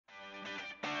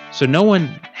So no one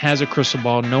has a crystal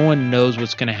ball. No one knows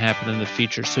what's going to happen in the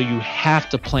future. So you have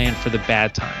to plan for the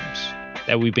bad times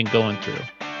that we've been going through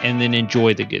and then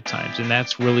enjoy the good times. And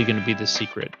that's really going to be the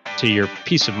secret to your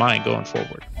peace of mind going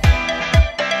forward.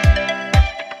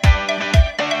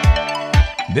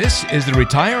 This is the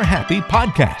Retire Happy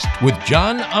podcast with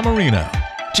John Amarino,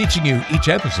 teaching you each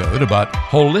episode about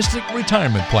holistic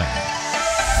retirement planning.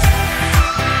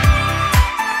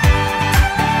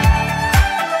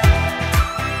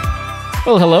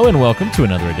 Well, hello and welcome to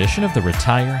another edition of the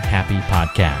Retire Happy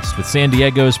podcast with San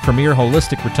Diego's premier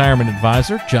holistic retirement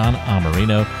advisor, John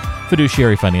Amarino,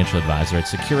 fiduciary financial advisor at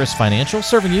Securus Financial,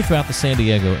 serving you throughout the San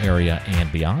Diego area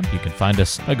and beyond. You can find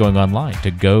us by going online to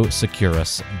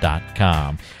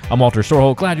GoSecurus.com. I'm Walter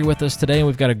Storholt. Glad you're with us today, and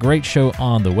we've got a great show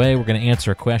on the way. We're going to answer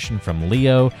a question from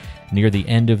Leo near the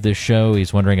end of this show.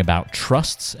 He's wondering about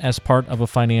trusts as part of a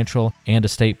financial and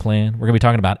estate plan. We're going to be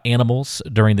talking about animals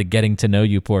during the Getting to Know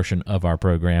You portion of our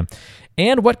program.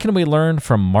 And what can we learn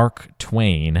from Mark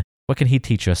Twain? What can he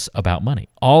teach us about money?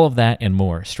 All of that and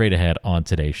more straight ahead on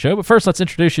today's show. But first, let's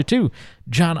introduce you to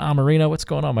John Amarino. What's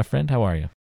going on, my friend? How are you?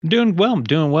 I'm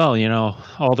doing well. You know,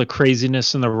 all the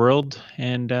craziness in the world.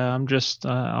 And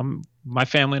my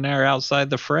family and I are outside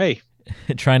the fray.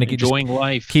 Trying to enjoying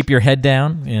life. Keep your head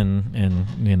down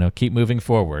and keep moving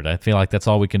forward. I feel like that's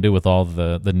all we can do with all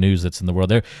the news that's in the world.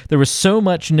 There was so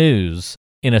much news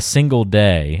in a single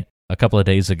day a couple of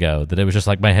days ago that it was just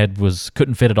like my head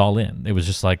couldn't fit it all in. It was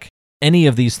just like any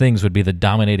of these things would be the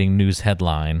dominating news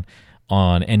headline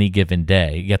on any given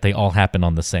day, yet they all happen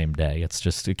on the same day. It's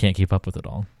just, you can't keep up with it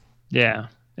all. Yeah.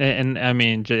 And I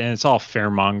mean, and it's all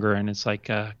fearmonger, and it's like,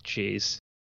 geez,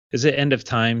 is it end of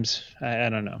times? I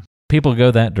don't know. People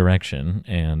go that direction,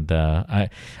 and I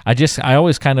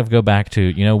always kind of go back to,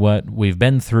 you know what, we've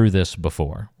been through this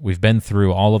before. We've been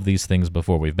through all of these things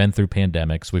before. We've been through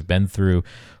pandemics. We've been through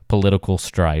political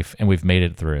strife, and we've made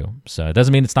it through. So it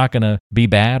doesn't mean it's not going to be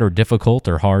bad or difficult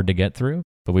or hard to get through,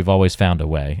 but we've always found a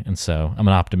way. And so I'm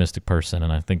an optimistic person,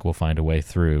 and I think we'll find a way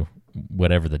through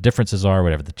whatever the differences are,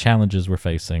 whatever the challenges we're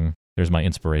facing. There's my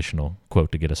inspirational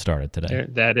quote to get us started today.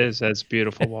 That's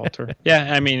beautiful, Walter.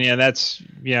 Yeah, I mean, that's,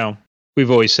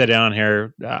 we've always said it on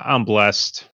here, I'm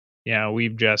blessed. Yeah,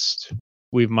 we've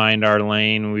mined our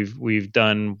lane. We've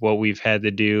done what we've had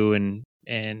to do, and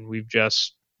we've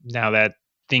just, now that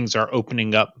things are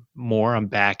opening up more, I'm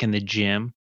back in the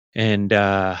gym, and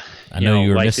I know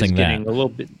you were life missing is getting that.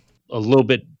 a little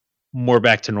bit more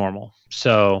back to normal.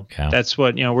 So yeah. That's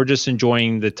what, we're just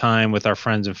enjoying the time with our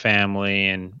friends and family,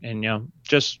 and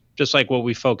just like what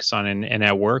we focus on. And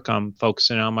at work, I'm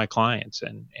focusing on my clients,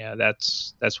 and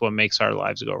that's what makes our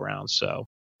lives go around. So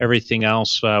everything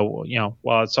else,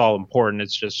 while it's all important,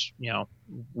 it's just,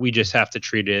 we just have to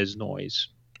treat it as noise.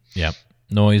 Yep.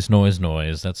 Noise.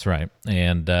 That's right.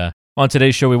 And on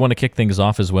today's show, we want to kick things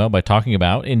off as well by talking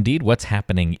about, indeed, what's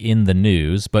happening in the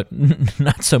news, but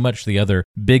not so much the other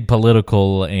big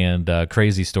political and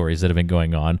crazy stories that have been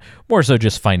going on, more so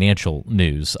just financial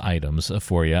news items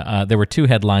for you. There were two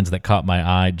headlines that caught my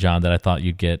eye, John, that I thought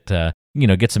you'd get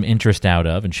some interest out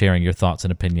of, and sharing your thoughts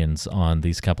and opinions on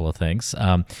these couple of things.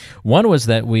 One was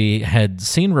that we had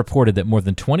seen reported that more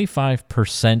than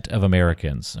 25% of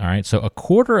Americans, all right, so a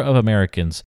quarter of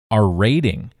Americans are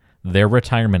rating their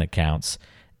retirement accounts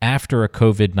after a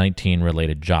COVID-19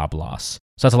 related job loss.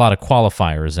 So that's a lot of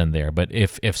qualifiers in there. But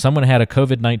if someone had a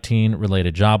COVID-19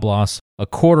 related job loss, a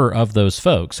quarter of those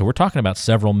folks, so we're talking about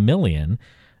several million,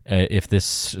 if this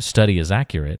study is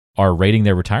accurate, are rating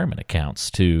their retirement accounts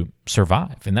to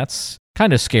survive. And that's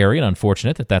kind of scary and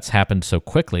unfortunate that that's happened so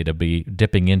quickly, to be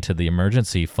dipping into the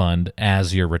emergency fund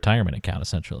as your retirement account,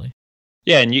 essentially.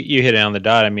 Yeah, and you hit it on the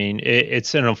dot. I mean,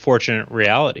 it's an unfortunate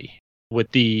reality.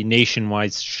 With the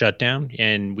nationwide shutdown,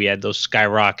 and we had those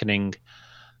skyrocketing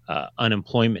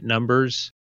unemployment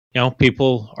numbers,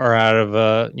 people are out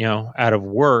of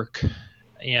work,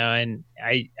 and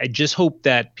I just hope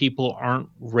that people aren't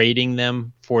rating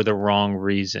them for the wrong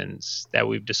reasons that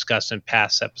we've discussed in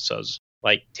past episodes,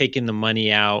 like taking the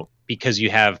money out because you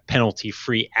have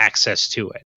penalty-free access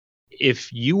to it.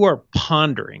 If you are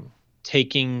pondering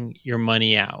taking your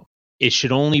money out, it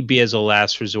should only be as a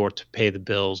last resort to pay the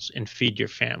bills and feed your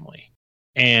family.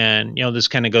 And, this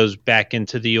kind of goes back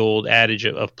into the old adage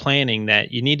of planning,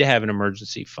 that you need to have an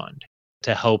emergency fund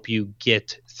to help you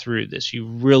get through this. You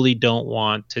really don't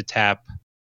want to tap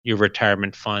your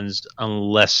retirement funds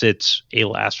unless it's a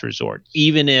last resort.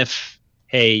 Even if,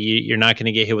 hey, you're not going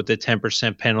to get hit with the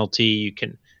 10% penalty, you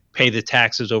can pay the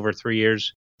taxes over 3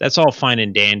 years. That's all fine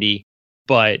and dandy,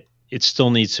 but it still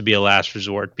needs to be a last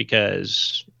resort,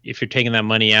 because if you're taking that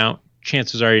money out,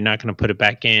 chances are you're not going to put it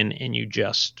back in, and you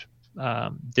just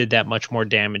did that much more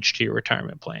damage to your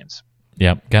retirement plans.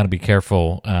 Yep, got to be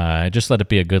careful. Just let it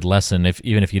be a good lesson,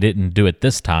 even if you didn't do it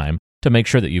this time, to make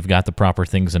sure that you've got the proper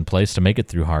things in place to make it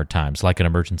through hard times, like an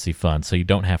emergency fund, so you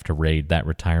don't have to raid that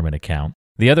retirement account.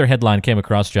 The other headline came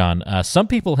across, John. Some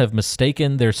people have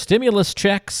mistaken their stimulus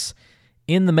checks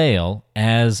in the mail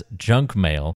as junk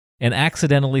mail and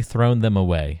accidentally thrown them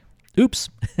away. Oops.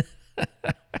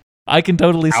 I can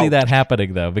totally see that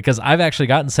happening, though, because I've actually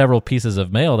gotten several pieces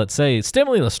of mail that say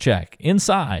stimulus check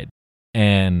inside.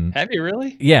 And have you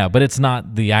really? Yeah, but it's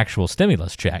not the actual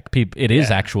stimulus check. It is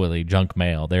actually junk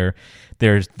mail. They're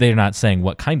not saying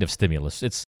what kind of stimulus.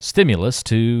 It's stimulus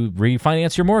to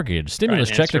refinance your mortgage, stimulus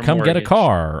check to come get a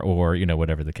car, or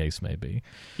whatever the case may be.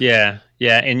 Yeah,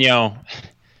 and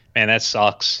man, that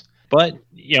sucks. But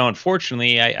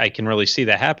unfortunately, I can really see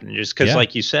that happening just because,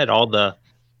 like you said, all the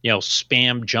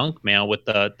spam junk mail with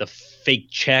the fake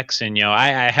checks, and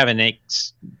I haven't.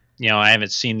 I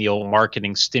haven't seen the old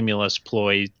marketing stimulus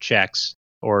ploy checks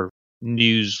or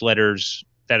newsletters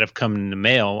that have come in the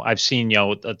mail. I've seen,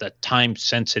 the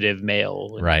time-sensitive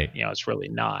mail. And, right. It's really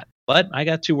not. But I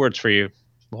got 2 words for you,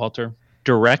 Walter.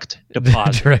 Direct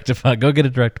deposit. Direct deposit. Go get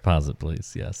a direct deposit,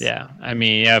 please. Yes. Yeah. I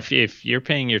mean, if you're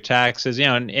paying your taxes,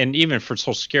 and even for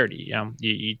Social Security,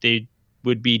 they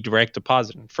would be direct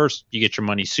deposit. First, you get your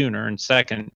money sooner. And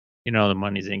second, the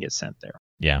money didn't get sent there.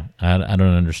 Yeah, I don't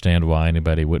understand why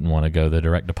anybody wouldn't want to go the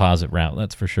direct deposit route,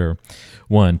 that's for sure.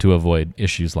 One, to avoid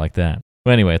issues like that.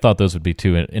 Well, anyway, I thought those would be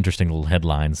 2 interesting little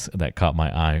headlines that caught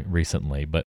my eye recently.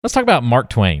 But let's talk about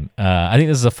Mark Twain. I think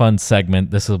this is a fun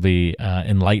segment. This will be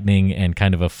enlightening and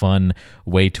kind of a fun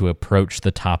way to approach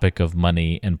the topic of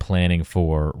money and planning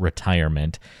for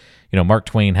retirement. Mark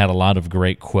Twain had a lot of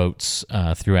great quotes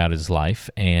throughout his life,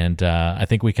 and I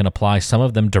think we can apply some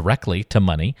of them directly to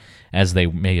money, as they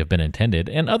may have been intended,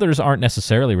 and others aren't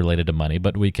necessarily related to money,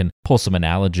 but we can pull some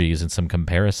analogies and some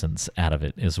comparisons out of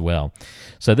it as well.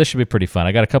 So this should be pretty fun.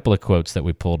 I got a couple of quotes that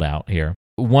we pulled out here.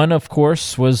 One, of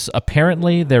course, was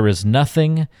apparently there is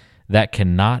nothing that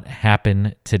cannot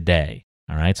happen today.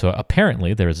 All right, so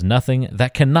apparently there is nothing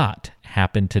that cannot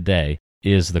happen today,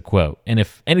 is the quote. And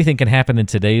if anything can happen in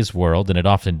today's world, and it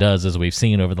often does, as we've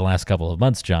seen over the last couple of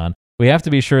months, John, we have to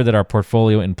be sure that our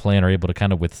portfolio and plan are able to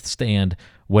kind of withstand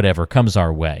whatever comes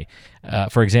our way.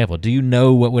 For example, do you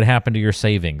know what would happen to your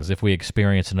savings if we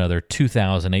experience another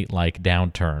 2008-like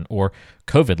downturn, or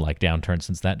COVID-like downturn,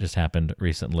 since that just happened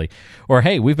recently? Or,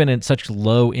 hey, we've been in such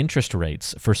low interest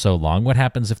rates for so long. What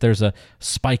happens if there's a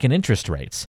spike in interest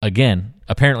rates? Again,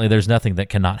 apparently there's nothing that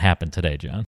cannot happen today,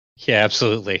 John. Yeah,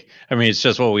 absolutely. I mean, it's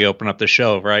just what we open up the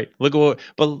show, right? But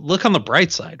look on the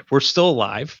bright side. We're still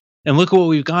alive. And look at what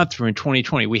we've gone through in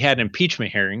 2020. We had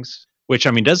impeachment hearings, which,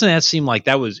 I mean, doesn't that seem like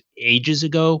that was ages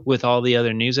ago with all the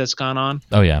other news that's gone on?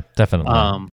 Oh, yeah, definitely.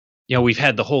 We've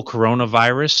had the whole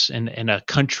coronavirus and a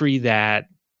country that,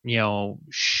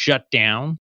 shut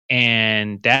down.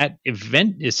 And that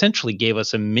event essentially gave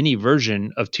us a mini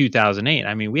version of 2008.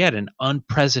 I mean, we had an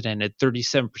unprecedented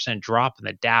 37% drop in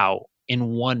the Dow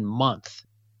in 1 month.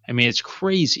 I mean, it's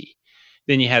crazy.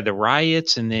 Then you had the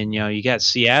riots, and then you got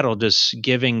Seattle just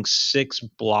giving 6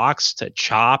 blocks to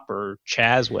CHOP or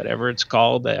Chaz, whatever it's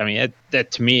called. I mean,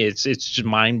 that to me, it's just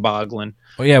mind-boggling.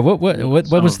 Oh yeah, what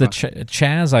was the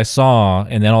Chaz I saw,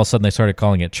 and then all of a sudden they started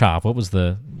calling it CHOP? What was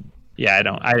the? Yeah, I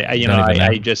don't.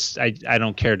 I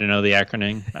don't care to know the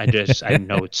acronym. I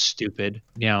know it's stupid.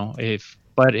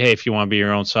 If you want to be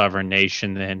your own sovereign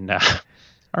nation, then.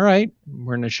 All right,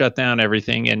 we're going to shut down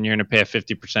everything, and you're going to pay a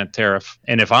 50% tariff.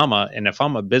 And if I'm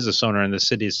a business owner in the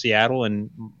city of Seattle, and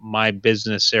my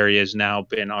business area has now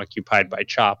been occupied by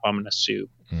CHOP, I'm going to sue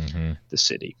the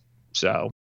city.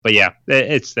 So, but yeah,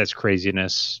 that's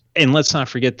craziness. And let's not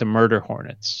forget the murder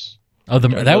hornets. Oh,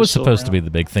 that was supposed to be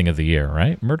the big thing of the year,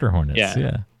 right? Murder hornets.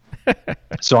 Yeah.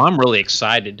 So I'm really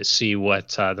excited to see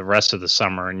what the rest of the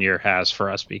summer and year has for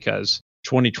us, because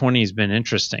 2020 has been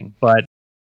interesting, but.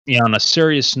 On a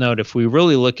serious note, if we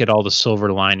really look at all the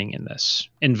silver lining in this,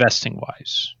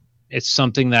 investing-wise, it's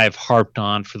something that I've harped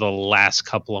on for the last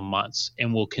couple of months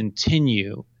and will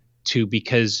continue to,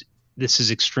 because this is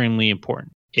extremely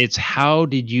important. It's how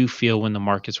did you feel when the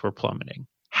markets were plummeting?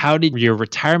 How did your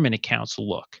retirement accounts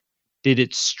look? Did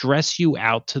it stress you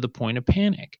out to the point of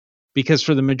panic? Because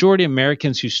for the majority of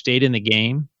Americans who stayed in the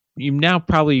game, you've now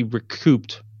probably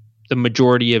recouped the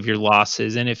majority of your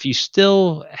losses. And if you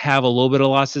still have a little bit of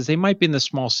losses, they might be in the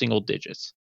small single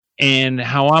digits. And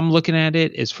how I'm looking at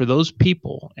it is, for those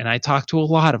people, and I talk to a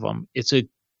lot of them, it's a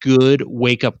good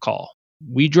wake-up call.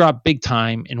 We dropped big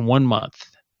time in 1 month,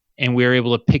 and we were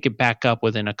able to pick it back up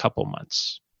within a couple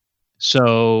months.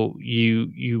 So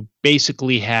you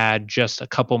basically had just a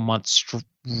couple months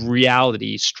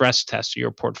reality stress test of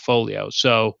your portfolio.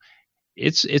 So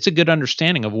it's a good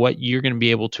understanding of what you're going to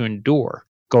be able to endure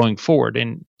going forward.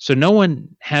 And so no one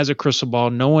has a crystal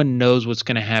ball. No one knows what's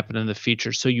going to happen in the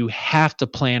future. So you have to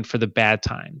plan for the bad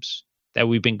times that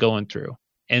we've been going through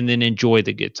and then enjoy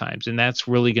the good times. And that's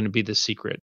really going to be the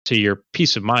secret to your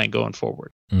peace of mind going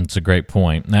forward. It's a great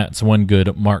point. That's one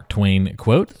good Mark Twain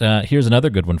quote. Here's another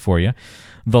good one for you.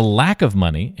 The lack of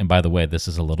money, and by the way, this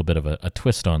is a little bit of a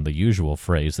twist on the usual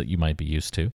phrase that you might be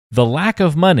used to. The lack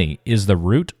of money is the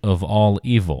root of all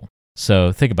evil.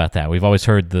 So think about that. We've always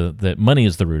heard that money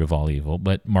is the root of all evil,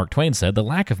 but Mark Twain said the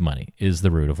lack of money is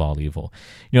the root of all evil.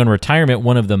 In retirement,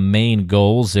 one of the main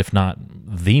goals, if not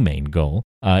the main goal,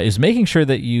 is making sure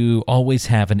that you always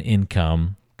have an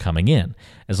income coming in.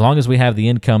 As long as we have the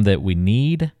income that we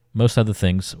need, most other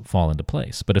things fall into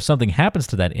place. But if something happens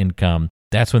to that income,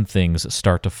 that's when things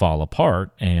start to fall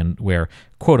apart and where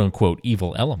quote-unquote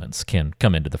evil elements can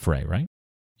come into the fray, right?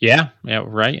 Yeah,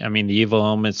 right. I mean, the evil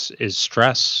elements is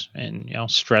stress, and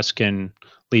stress can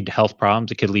lead to health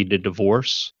problems. It could lead to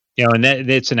divorce. And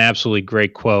it's an absolutely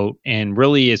great quote, and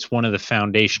really, it's one of the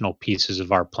foundational pieces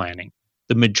of our planning.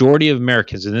 The majority of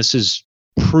Americans, and this is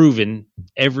proven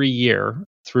every year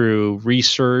through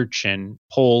research and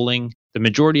polling, the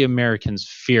majority of Americans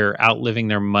fear outliving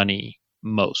their money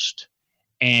most.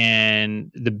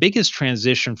 And the biggest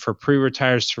transition for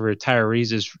pre-retirees to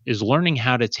retirees is learning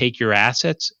how to take your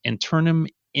assets and turn them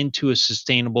into a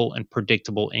sustainable and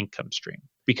predictable income stream.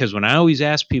 Because when I always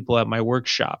ask people at my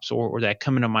workshops or that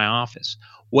come into my office,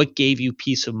 what gave you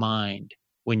peace of mind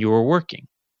when you were working?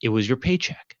 It was your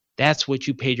paycheck. That's what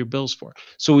you paid your bills for.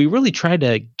 So we really try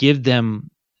to give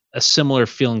them a similar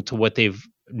feeling to what they've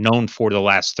known for the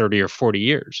last 30 or 40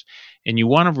 years. And you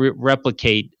want to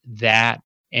replicate that,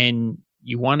 and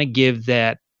you want to give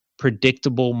that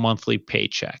predictable monthly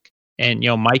paycheck. And,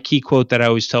 my key quote that I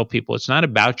always tell people, it's not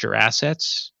about your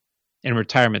assets in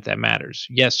retirement that matters.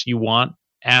 Yes, you want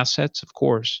assets, of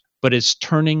course, but it's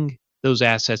turning those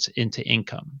assets into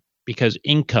income, because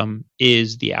income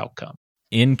is the outcome.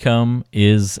 Income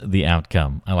is the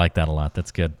outcome. I like that a lot.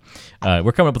 That's good.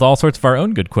 We're coming up with all sorts of our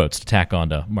own good quotes to tack on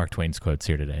to Mark Twain's quotes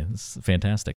here today. This is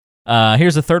fantastic.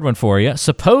 Here's a third one for you.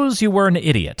 Suppose you were an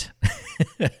idiot.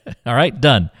 All right,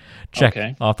 done. Check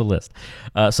off the list.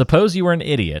 Suppose you were an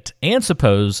idiot, and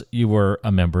suppose you were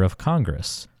a member of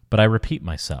Congress. But I repeat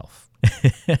myself.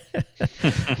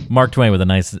 Mark Twain with a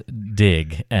nice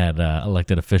dig at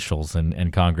elected officials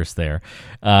and Congress there.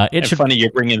 It's funny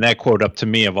you're bringing that quote up to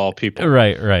me of all people.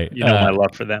 Right. My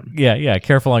love for them. Yeah.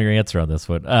 Careful on your answer on this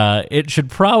one. It should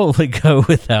probably go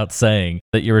without saying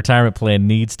that your retirement plan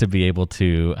needs to be able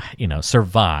to,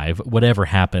 survive whatever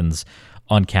happens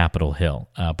on Capitol Hill.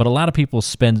 But a lot of people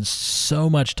spend too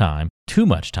much time,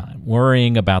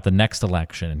 worrying about the next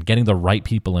election and getting the right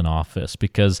people in office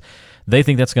because they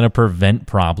think that's going to prevent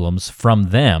problems from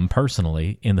them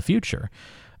personally in the future.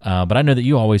 But I know that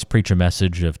you always preach a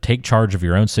message of take charge of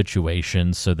your own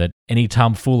situation so that any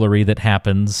tomfoolery that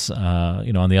happens,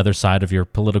 on the other side of your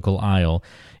political aisle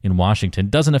in Washington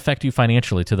doesn't affect you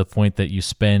financially to the point that you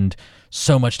spend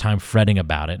so much time fretting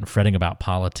about it and fretting about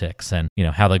politics and,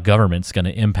 how the government's going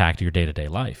to impact your day-to-day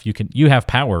life. You have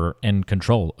power and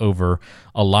control over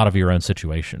a lot of your own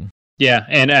situation. Yeah,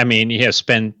 and I mean, you have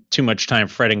spent too much time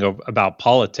fretting about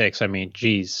politics. I mean,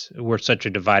 geez, we're such a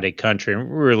divided country, and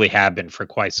we really have been for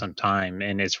quite some time,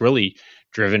 and it's really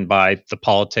driven by the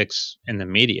politics and the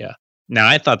media. Now,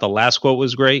 I thought the last quote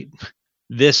was great.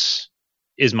 This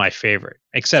is my favorite,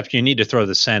 except you need to throw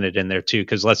the Senate in there too,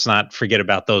 because let's not forget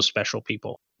about those special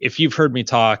people. If you've heard me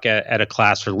talk at a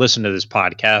class or listen to this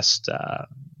podcast,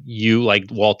 you, like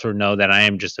Walter, know that I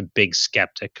am just a big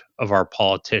skeptic of our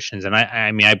politicians. And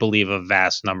I believe a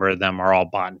vast number of them are all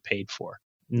bought and paid for.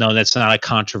 No, that's not a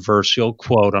controversial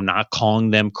quote. I'm not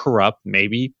calling them corrupt,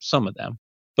 maybe some of them.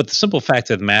 But the simple fact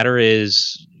of the matter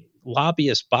is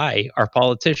lobbyists buy our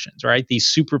politicians, right? These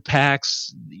super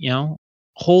PACs,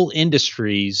 whole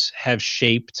industries have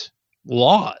shaped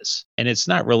laws. And it's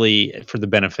not really for the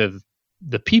benefit of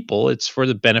the people, it's for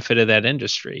the benefit of that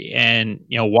industry. And,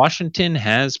 Washington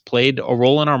has played a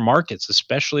role in our markets,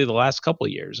 especially the last couple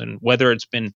of years. And whether it's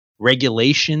been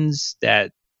regulations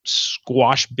that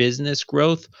squash business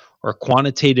growth or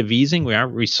quantitative easing,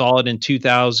 we saw it in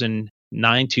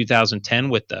 2009, 2010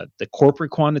 with the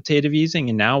corporate quantitative easing.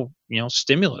 And now,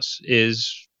 stimulus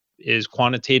is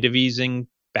quantitative easing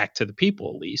back to the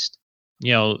people, at least.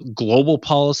 Global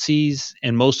policies,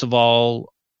 and most of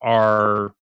all,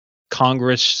 are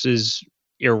Congress's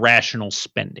irrational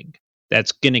spending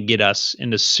that's going to get us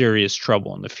into serious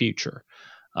trouble in the future.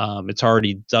 It's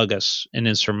already dug us an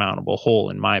insurmountable hole,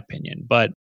 in my opinion.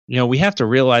 But, we have to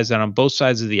realize that on both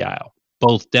sides of the aisle,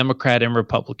 both Democrat and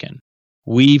Republican,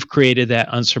 we've created that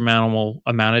unsurmountable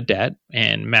amount of debt.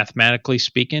 And mathematically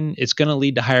speaking, it's going to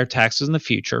lead to higher taxes in the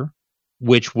future,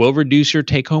 which will reduce your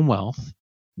take home wealth.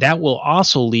 That will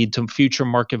also lead to future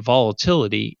market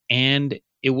volatility, and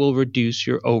it will reduce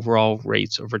your overall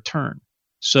rates of return.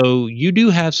 So you do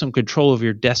have some control of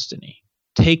your destiny.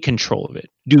 Take control of it.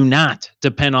 Do not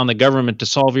depend on the government to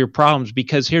solve your problems,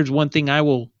 because here's one thing I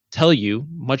will tell you,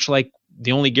 much like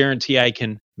the only guarantee I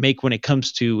can make when it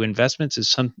comes to investments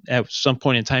is at some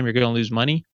point in time you're going to lose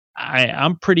money.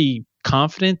 I'm pretty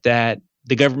confident that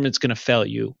the government's going to fail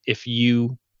you if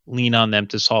you lean on them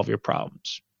to solve your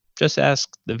problems. Just ask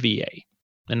the VA.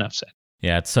 Enough said.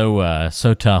 Yeah, it's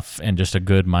so tough, and just a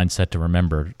good mindset to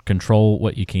remember. Control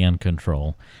what you can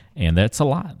control, and that's a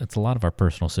lot. It's a lot of our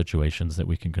personal situations that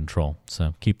we can control,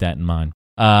 so keep that in mind.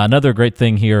 Another great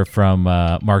thing here from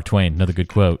Mark Twain, another good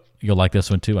quote. You'll like this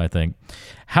one too, I think.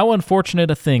 How unfortunate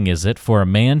a thing is it for a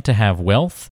man to have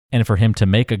wealth and for him to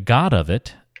make a god of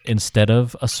it instead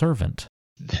of a servant?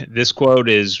 This quote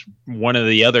is one of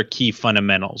the other key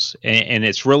fundamentals, and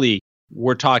it's really,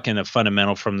 we're talking a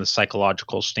fundamental from the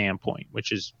psychological standpoint,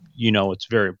 which is, it's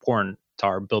very important to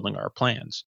our building our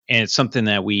plans. And it's something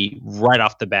that we right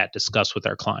off the bat discuss with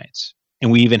our clients.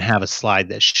 And we even have a slide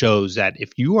that shows that if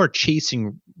you are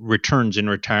chasing returns in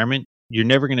retirement, you're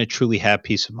never going to truly have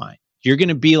peace of mind. You're going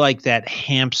to be like that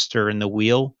hamster in the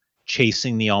wheel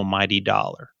chasing the almighty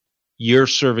dollar. You're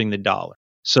serving the dollar.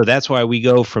 So that's why we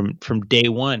go from day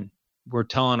one. We're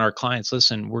telling our clients,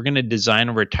 listen, we're going to design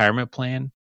a retirement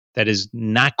plan that is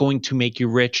not going to make you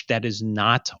rich. That is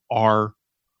not our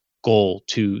goal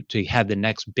to have the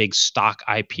next big stock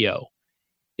IPO.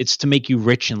 It's to make you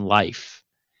rich in life.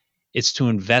 It's to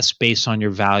invest based on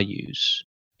your values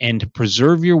and to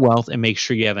preserve your wealth and make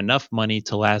sure you have enough money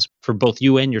to last for both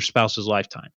you and your spouse's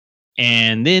lifetime.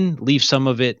 And then leave some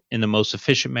of it in the most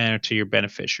efficient manner to your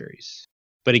beneficiaries.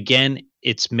 But again,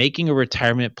 it's making a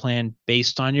retirement plan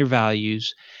based on your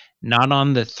values, not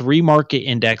on the 3 market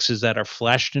indexes that are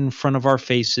flashed in front of our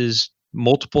faces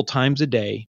multiple times a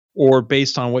day, or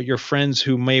based on what your friends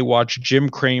who may watch Jim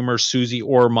Cramer, Susie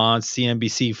Ormond,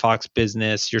 CNBC, Fox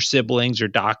Business, your siblings, your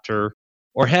doctor,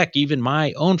 or heck, even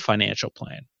my own financial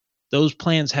plan. Those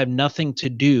plans have nothing to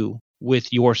do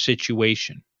with your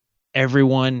situation.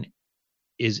 Everyone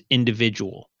is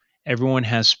individual. Everyone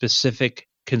has specific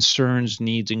concerns,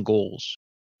 needs, and goals.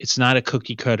 It's not a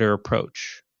cookie cutter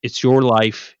approach. It's your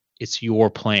life. It's your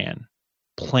plan.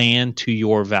 Plan to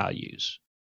your values.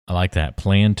 I like that.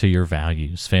 Plan to your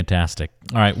values. Fantastic.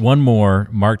 All right, one more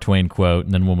Mark Twain quote,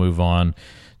 and then we'll move on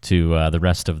to the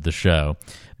rest of the show.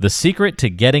 The secret to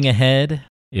getting ahead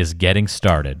is getting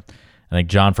started. I think,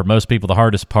 John, for most people, the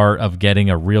hardest part of getting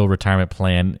a real retirement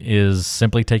plan is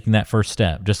simply taking that first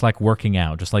step, just like working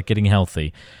out, just like getting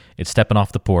healthy. It's stepping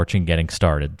off the porch and getting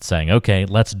started, saying, okay,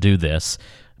 let's do this,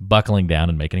 buckling down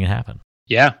and making it happen.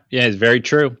 Yeah, it's very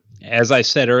true. As I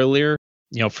said earlier,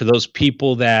 for those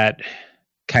people that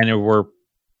kind of were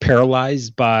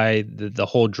paralyzed by the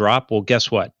whole drop, well, guess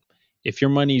what? If your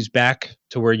money's back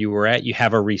to where you were at, you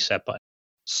have a reset button.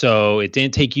 So it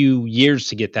didn't take you years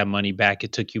to get that money back.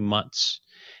 It took you months.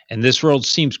 And this world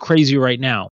seems crazy right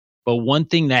now. But one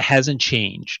thing that hasn't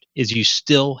changed is you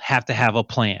still have to have a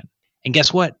plan. And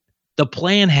guess what? The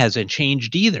plan hasn't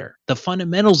changed either. The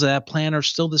fundamentals of that plan are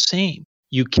still the same.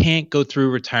 You can't go through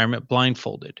retirement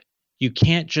blindfolded. You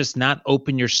can't just not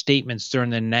open your statements during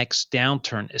the next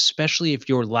downturn, especially if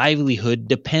your livelihood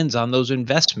depends on those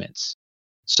investments.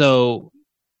 So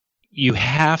you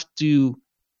have to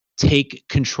take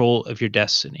control of your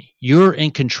destiny. You're in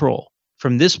control.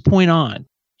 From this point on,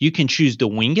 you can choose to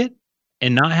wing it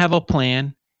and not have a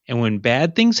plan. And when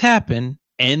bad things happen,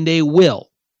 and they will,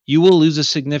 you will lose a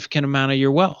significant amount of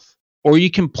your wealth. Or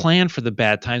you can plan for the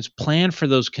bad times, plan for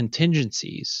those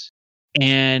contingencies.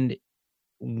 And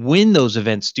when those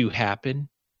events do happen,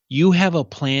 you have a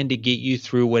plan to get you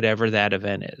through whatever that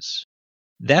event is.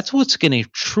 That's what's going to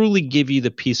truly give you the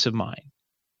peace of mind.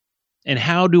 And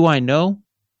how do I know?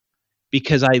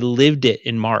 Because I lived it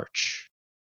in March.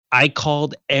 I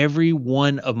called every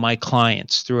one of my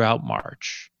clients throughout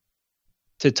March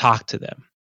to talk to them.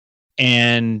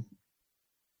 And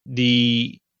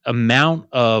the amount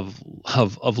of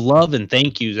love and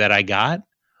thank yous that I got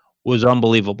was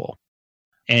unbelievable.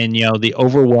 And, the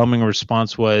overwhelming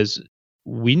response was,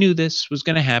 we knew this was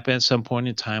going to happen at some point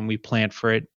in time. We planned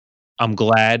for it. I'm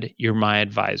glad you're my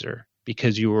advisor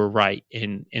because you were right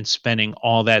in spending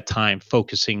all that time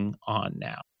focusing on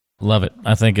now. Love it.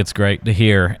 I think it's great to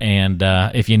hear. And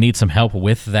if you need some help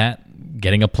with that,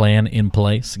 getting a plan in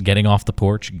place, getting off the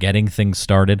porch, getting things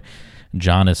started,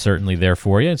 John is certainly there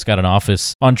for you. It's got an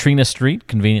office on Trina Street,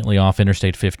 conveniently off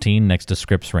Interstate 15 next to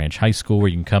Scripps Ranch High School, where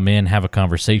you can come in, have a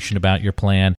conversation about your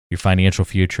plan, your financial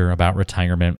future, about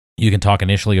retirement. You can talk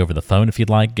initially over the phone if you'd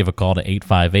like. Give a call to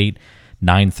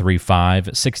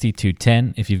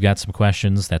 858-935-6210 if you've got some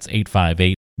questions. That's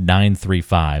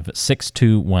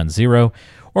 858-935-6210.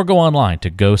 Or go online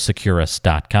to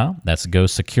GoSecurus.com. That's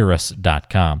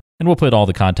GoSecurus.com. And we'll put all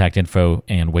the contact info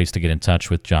and ways to get in touch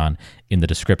with John in the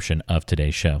description of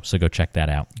today's show. So go check that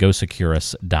out,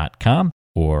 GoSecurus.com,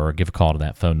 or give a call to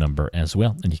that phone number as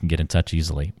well, and you can get in touch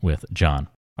easily with John.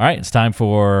 All right, it's time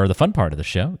for the fun part of the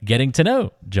show, getting to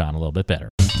know John a little bit better.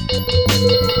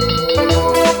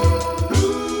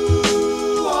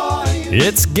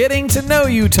 It's getting to know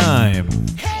you time.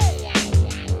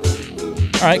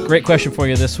 All right, great question for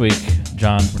you this week,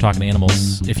 John. We're talking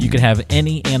animals. If you could have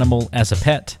any animal as a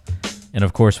pet, and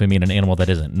of course we mean an animal that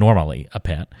isn't normally a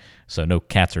pet, so no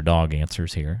cats or dog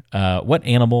answers here, what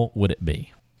animal would it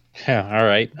be? Yeah, all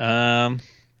right. I'm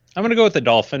going to go with the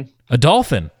dolphin. A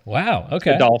dolphin. Wow,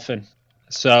 okay. A dolphin.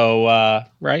 So,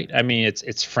 right, I mean,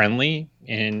 it's friendly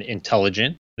and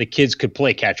intelligent. The kids could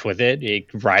play catch with it. You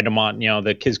could ride them on,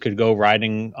 the kids could go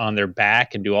riding on their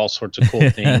back and do all sorts of cool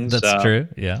things. That's true,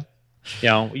 yeah.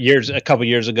 A couple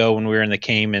years ago when we were in the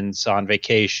Caymans on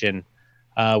vacation,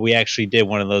 we actually did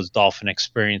one of those dolphin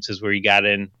experiences where you got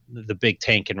in the big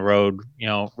tank and rode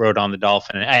on the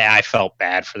dolphin. And I felt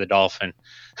bad for the dolphin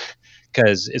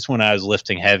because it's when I was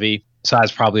lifting heavy. So I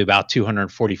was probably about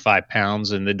 245 pounds,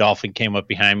 and the dolphin came up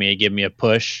behind me and gave me a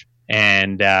push.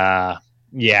 And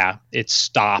it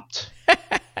stopped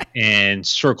and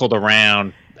circled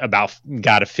around,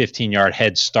 got a 15-yard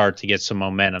head start to get some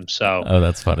momentum. So, oh,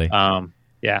 that's funny. I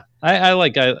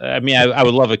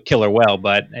would love a killer whale,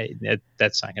 but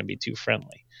that's not going to be too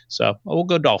friendly. So we'll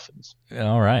go dolphins.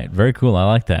 All right. Very cool. I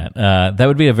like that. That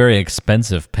would be a very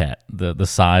expensive pet. The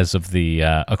size of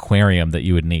the aquarium that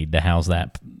you would need to house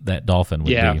that dolphin would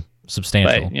be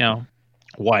substantial. But,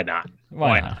 why not?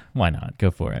 Why not?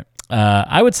 Go for it.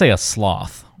 I would say a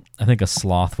sloth. I think a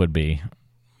sloth would be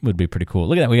pretty cool.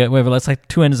 Look at that. We have that's like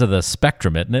two ends of the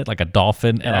spectrum, isn't it? Like a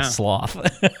dolphin and a sloth.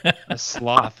 A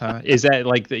sloth, huh? Is that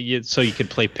like so you could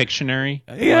play Pictionary?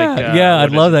 Yeah,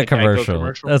 I'd love that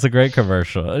commercial. That's a great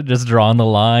commercial. Just drawing the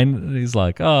line. He's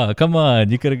like, "Oh, come on,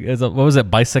 you could." What was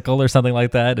it, bicycle or something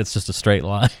like that? It's just a straight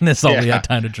line. That's all we had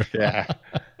time to draw. Yeah.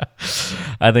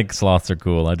 I think sloths are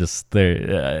cool. It's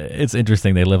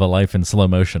interesting. They live a life in slow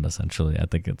motion. Essentially, I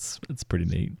think it's pretty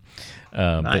neat.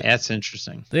 That's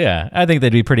interesting. Yeah, I think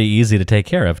they'd be pretty easy to take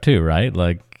care of too, right?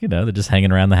 Like, they're just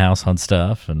hanging around the house on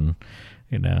stuff, and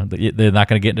they're not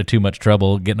going to get into too much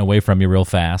trouble getting away from you real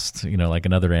fast, like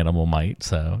another animal might.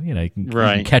 So, you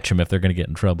can catch them if they're going to get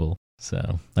in trouble.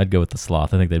 So I'd go with the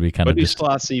sloth. I think they'd be kind of. What do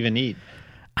sloths even eat?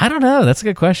 I don't know. That's a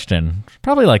good question.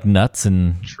 Probably like nuts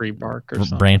and tree bark or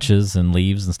branches and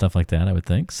leaves and stuff like that, I would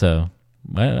think. So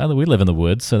we live in the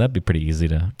woods, so that'd be pretty easy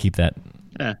to keep that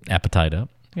appetite up.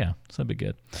 Yeah, so that'd be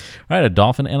good. All right, a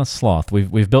dolphin and a sloth.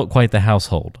 We've built quite the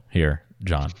household here,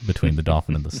 John, between the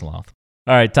dolphin and the sloth.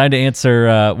 All right, time to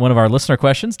answer one of our listener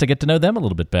questions to get to know them a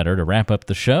little bit better to wrap up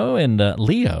the show, and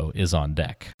Leo is on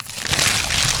deck.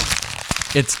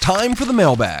 It's time for the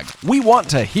mailbag. We want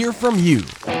to hear from you.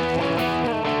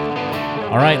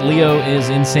 All right, Leo is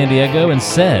in San Diego and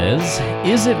says,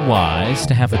 is it wise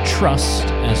to have a trust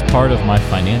as part of my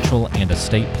financial and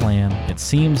estate plan? It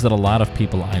seems that a lot of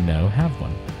people I know have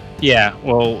one. Yeah,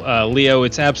 well, Leo,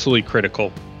 it's absolutely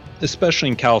critical, especially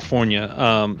in California.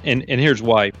 And here's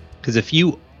why. Because if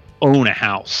you own a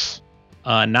house,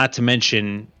 not to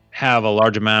mention have a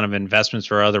large amount of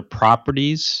investments or other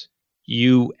properties,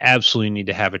 you absolutely need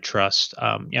to have a trust.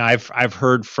 I've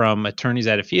heard from attorneys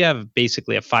that if you have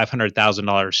basically a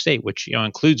 $500,000 estate, which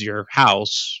includes your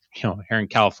house, here in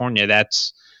California,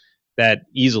 that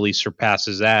easily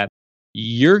surpasses that.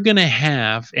 You're gonna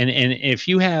have, and if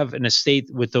you have an estate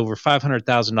with over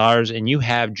 $500,000 and you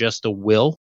have just a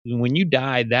will, when you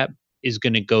die, that is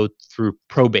going to go through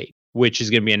probate, which is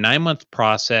going to be a 9-month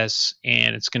process,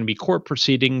 and it's going to be court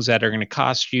proceedings that are going to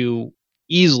cost you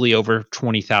easily over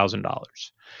 $20,000.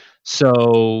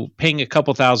 So paying a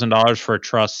couple $1,000s for a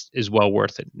trust is well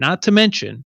worth it. Not to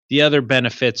mention the other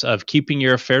benefits of keeping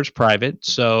your affairs private.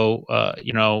 So,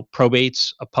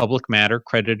 probate's a public matter.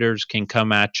 Creditors can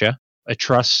come at you. A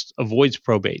trust avoids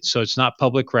probate. So it's not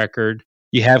public record.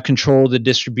 You have control of the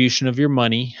distribution of your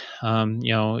money.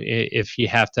 If you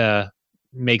have to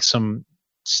make some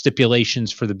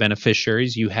stipulations for the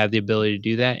beneficiaries, you have the ability to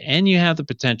do that. And you have the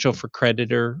potential for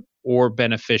creditor or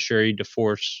beneficiary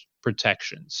divorce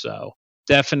protection. So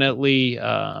definitely,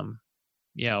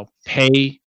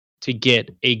 pay to get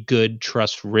a good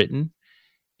trust written.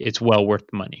 It's well worth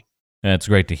the money. That's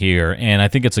great to hear. And I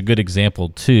think it's a good example,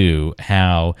 too,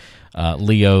 how,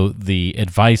 Leo, the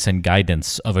advice and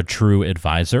guidance of a true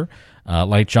advisor,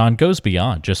 like John, goes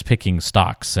beyond just picking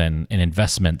stocks and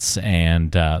investments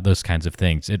and those kinds of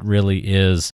things. It really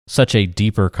is such a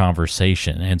deeper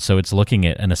conversation. And so it's looking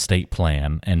at an estate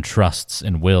plan and trusts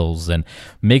and wills and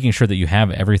making sure that you have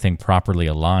everything properly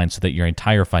aligned so that your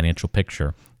entire financial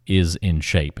picture is in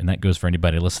shape. And that goes for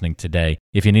anybody listening today.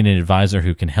 If you need an advisor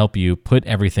who can help you put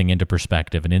everything into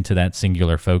perspective and into that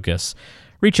singular focus,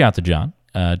 reach out to John.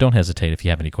 Don't hesitate if you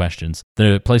have any questions.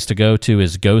 The place to go to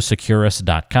is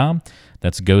gosecurus.com.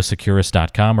 That's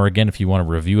gosecurus.com. Or again, if you want a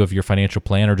review of your financial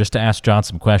plan or just to ask John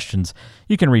some questions,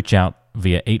 you can reach out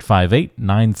via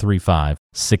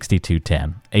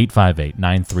 858-935-6210.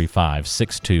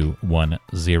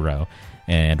 858-935-6210.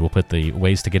 And we'll put the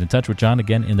ways to get in touch with John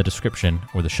again in the description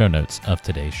or the show notes of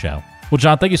today's show. Well,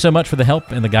 John, thank you so much for the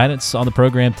help and the guidance on the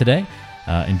program today.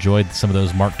 Enjoyed some of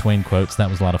those Mark Twain quotes. That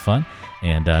was a lot of fun.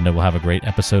 And I know we'll have a great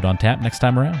episode on tap next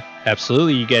time around.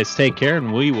 Absolutely. You guys take care,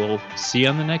 and we will see you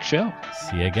on the next show.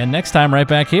 See you again next time right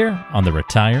back here on the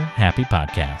Retire Happy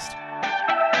Podcast.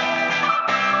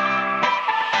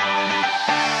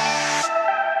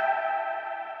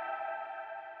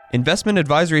 Investment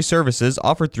advisory services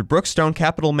offered through Brookstone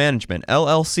Capital Management,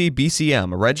 LLC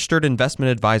BCM, a registered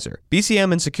investment advisor.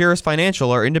 BCM and Securus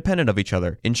Financial are independent of each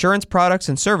other. Insurance products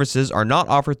and services are not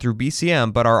offered through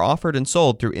BCM but are offered and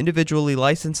sold through individually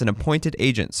licensed and appointed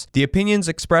agents. The opinions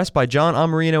expressed by John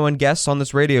Amarino and guests on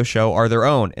this radio show are their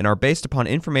own and are based upon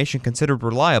information considered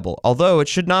reliable, although it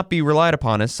should not be relied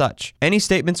upon as such. Any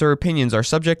statements or opinions are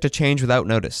subject to change without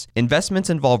notice. Investments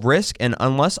involve risk and,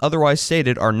 unless otherwise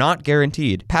stated, are not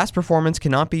guaranteed. Past performance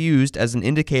cannot be used as an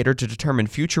indicator to determine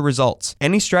future results.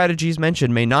 Any strategies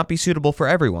mentioned may not be suitable for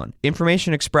everyone.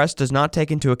 Information expressed does not take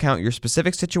into account your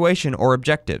specific situation or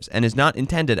objectives and is not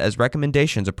intended as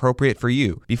recommendations appropriate for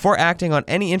you. Before acting on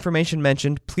any information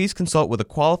mentioned, please consult with a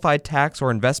qualified tax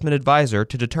or investment advisor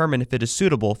to determine if it is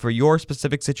suitable for your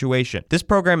specific situation. This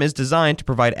program is designed to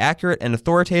provide accurate and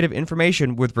authoritative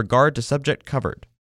information with regard to subject covered.